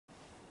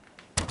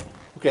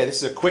Okay,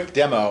 this is a quick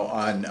demo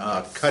on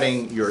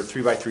cutting your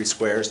 3x3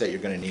 squares that you're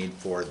going to need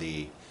for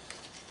the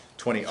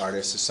 20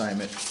 artist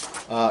assignment.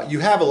 You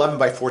have 11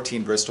 by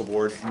 14 Bristol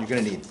board, and you're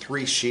going to need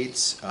 3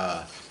 sheets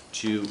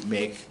to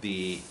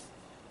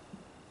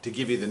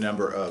give you the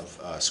number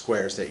of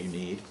squares that you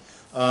need.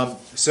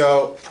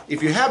 So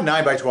if you have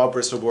 9 by 12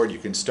 Bristol board, you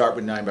can start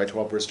with 9 by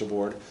 12 Bristol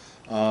board,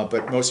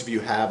 but most of you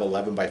have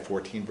 11 by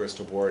 14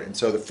 Bristol board, and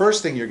so the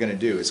first thing you're going to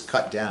do is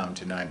cut down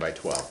to 9 by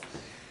 12.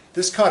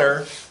 This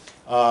cutter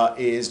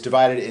is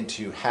divided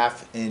into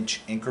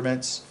half-inch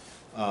increments,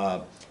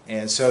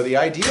 and so the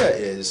idea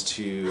is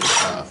to,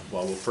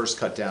 well, we'll first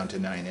cut down to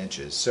 9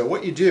 inches. So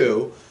what you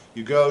do,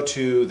 you go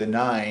to the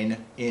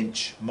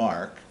 9-inch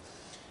mark,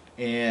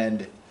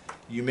 and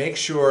you make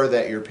sure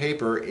that your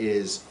paper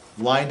is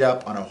lined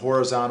up on a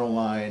horizontal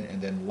line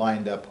and then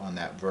lined up on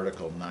that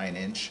vertical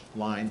 9-inch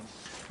line.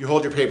 You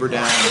hold your paper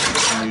down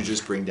and you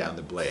just bring down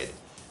the blade.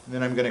 And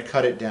then I'm going to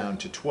cut it down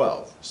to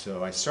 12.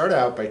 So I start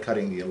out by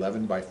cutting the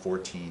 11 by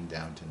 14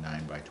 down to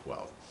 9 by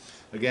 12.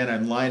 Again,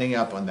 I'm lining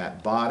up on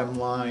that bottom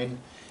line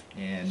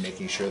and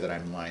making sure that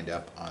I'm lined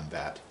up on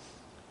that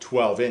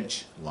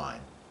 12-inch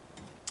line.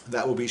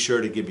 That will be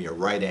sure to give me a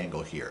right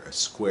angle here, a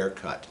square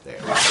cut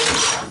there.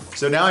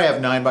 So now I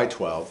have 9 by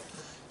 12.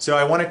 So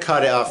I want to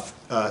cut off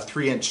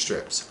 3-inch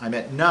strips. I'm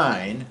at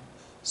 9,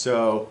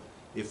 so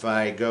if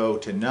I go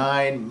to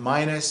 9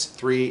 minus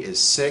 3 is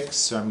 6,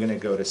 so I'm going to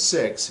go to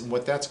 6. And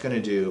what that's going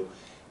to do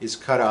is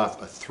cut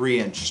off a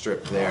 3-inch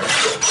strip there,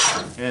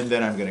 and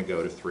then I'm going to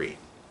go to 3.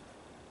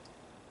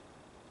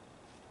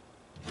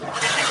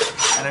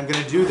 And I'm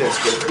going to do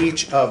this with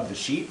each of the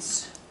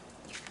sheets.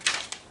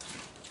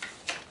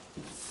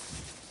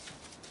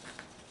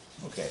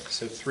 Okay,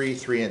 so 3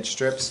 3-inch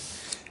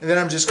strips. And then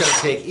I'm just going to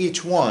take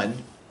each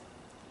one,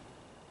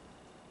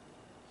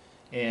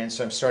 and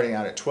so I'm starting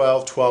out at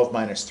 12. 12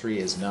 minus 3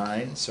 is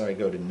 9, so I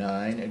go to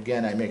 9.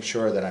 Again, I make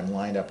sure that I'm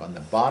lined up on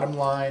the bottom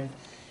line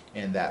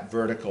and that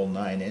vertical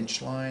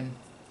 9-inch line.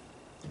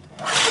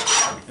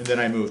 And then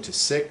I move to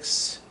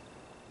 6.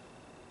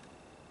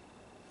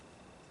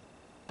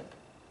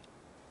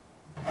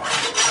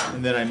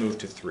 And then I move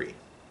to 3.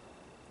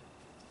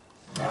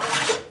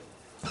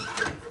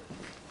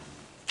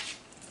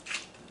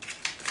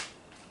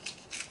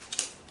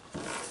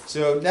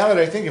 So now that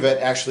I think of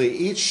it, actually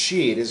each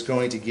sheet is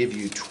going to give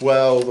you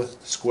 12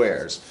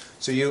 squares.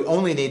 So you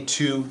only need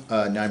two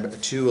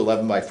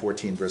 11 by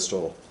 14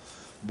 Bristol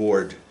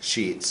board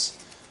sheets.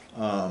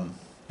 And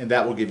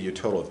that will give you a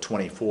total of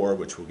 24,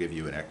 which will give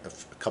you a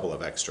couple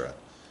of extra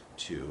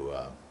to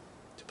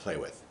play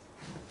with.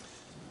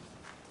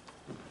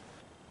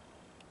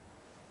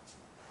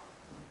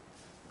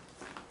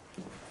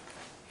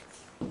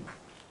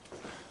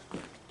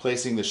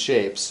 Placing the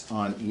shapes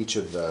on each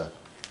of the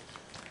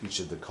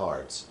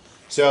cards.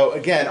 So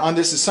again, on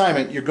this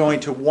assignment, you're going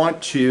to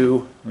want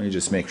to, let me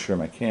just make sure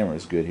my camera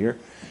is good here.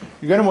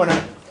 You're going to want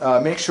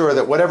to make sure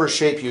that whatever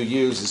shape you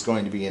use is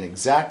going to be in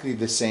exactly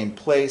the same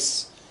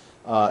place,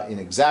 in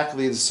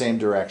exactly the same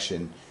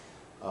direction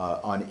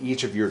on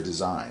each of your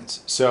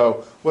designs.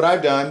 So what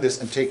I've done,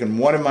 I'm taking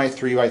one of my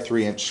 3 by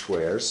 3 inch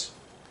squares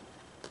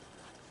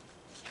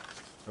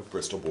of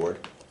Bristol board,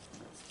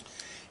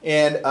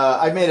 and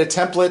I've made a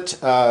template,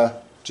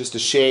 just a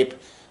shape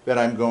that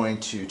I'm going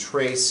to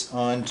trace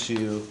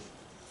onto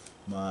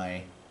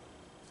my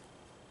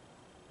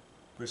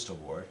Bristol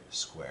board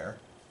square.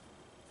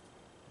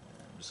 And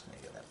I'm just going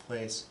to get that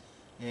place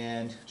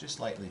and just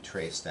lightly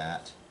trace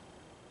that.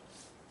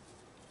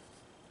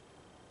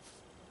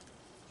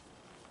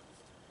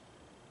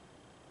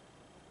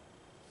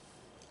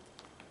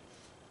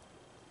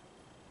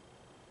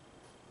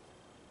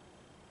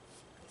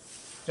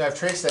 So I've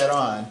traced that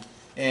on,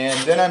 and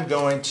then I'm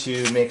going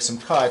to make some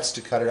cuts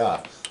to cut it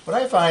off. What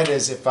I find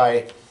is if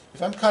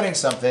I'm cutting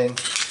something,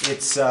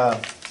 it's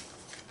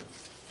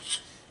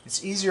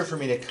easier for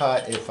me to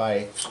cut if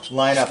I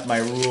line up my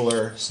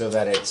ruler so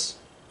that it's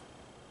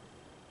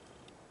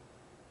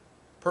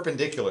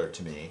perpendicular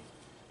to me,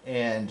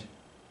 and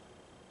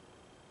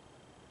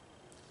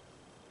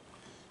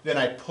then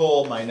I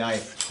pull my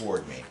knife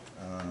toward me.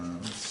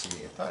 Let's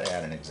see, I thought I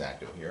had an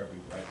X-Acto here. I'll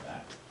be right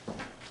back.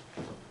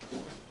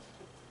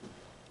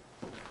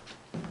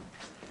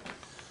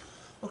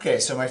 Okay,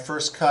 so my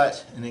first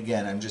cut, and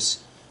again,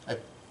 I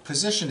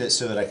positioned it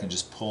so that I can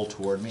just pull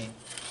toward me,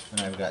 and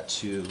I've got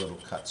 2 little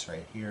cuts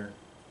right here.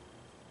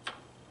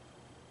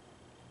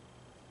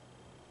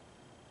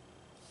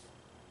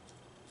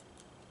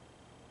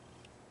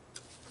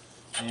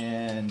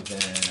 And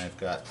then I've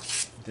got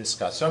this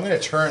cut. So I'm going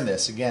to turn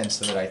this again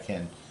so that I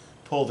can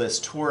pull this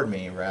toward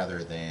me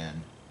rather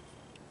than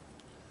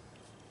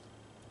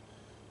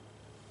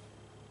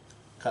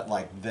cut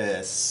like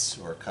this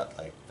or cut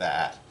like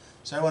that.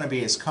 So I want to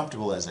be as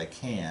comfortable as I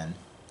can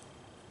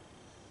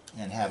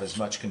and have as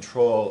much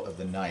control of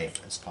the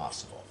knife as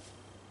possible.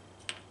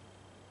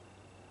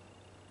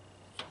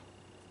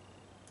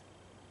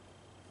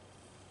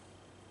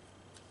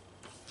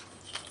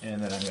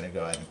 And then I'm going to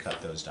go ahead and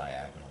cut those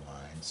diagonal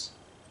lines.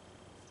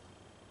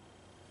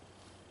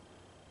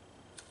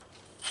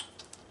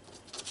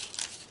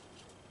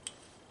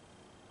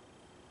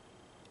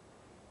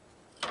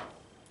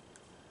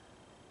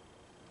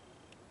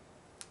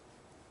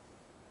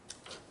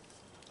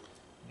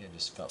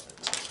 just felt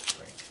that it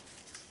break.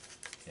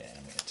 Okay,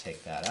 I'm going to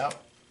take that out.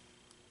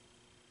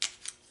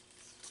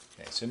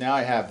 Okay, so now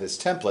I have this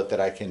template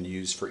that I can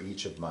use for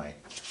each of my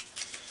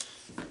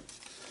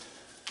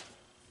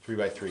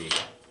 3x3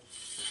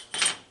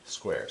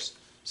 squares.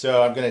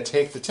 So I'm going to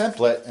take the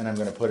template and I'm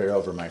going to put it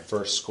over my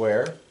first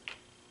square.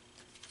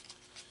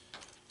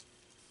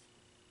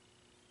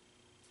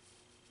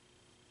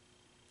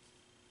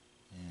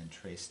 And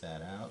trace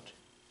that out.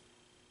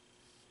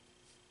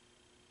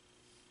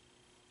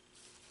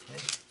 Okay.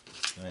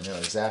 And I know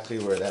exactly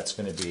where that's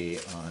going to be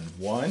on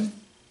one.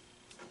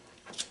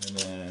 And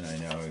then I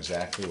know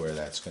exactly where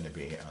that's going to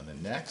be on the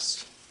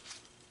next.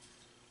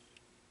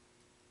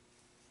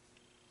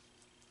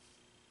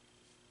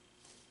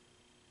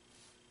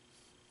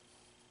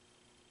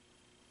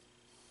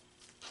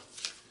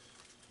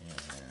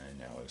 And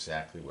I know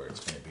exactly where it's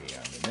going to be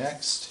on the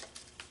next.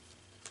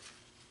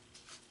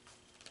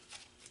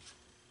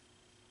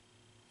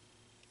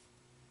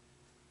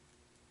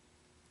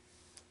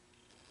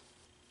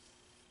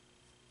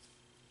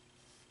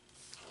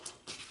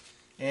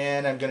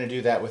 And I'm going to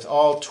do that with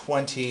all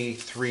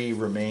 23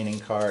 remaining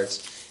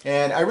cards.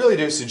 And I really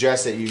do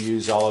suggest that you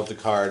use all of the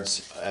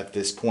cards at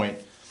this point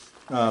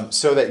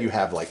so that you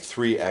have like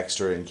 3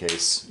 extra in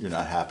case you're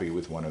not happy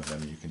with one of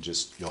them.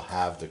 You'll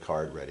have the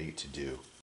card ready to do.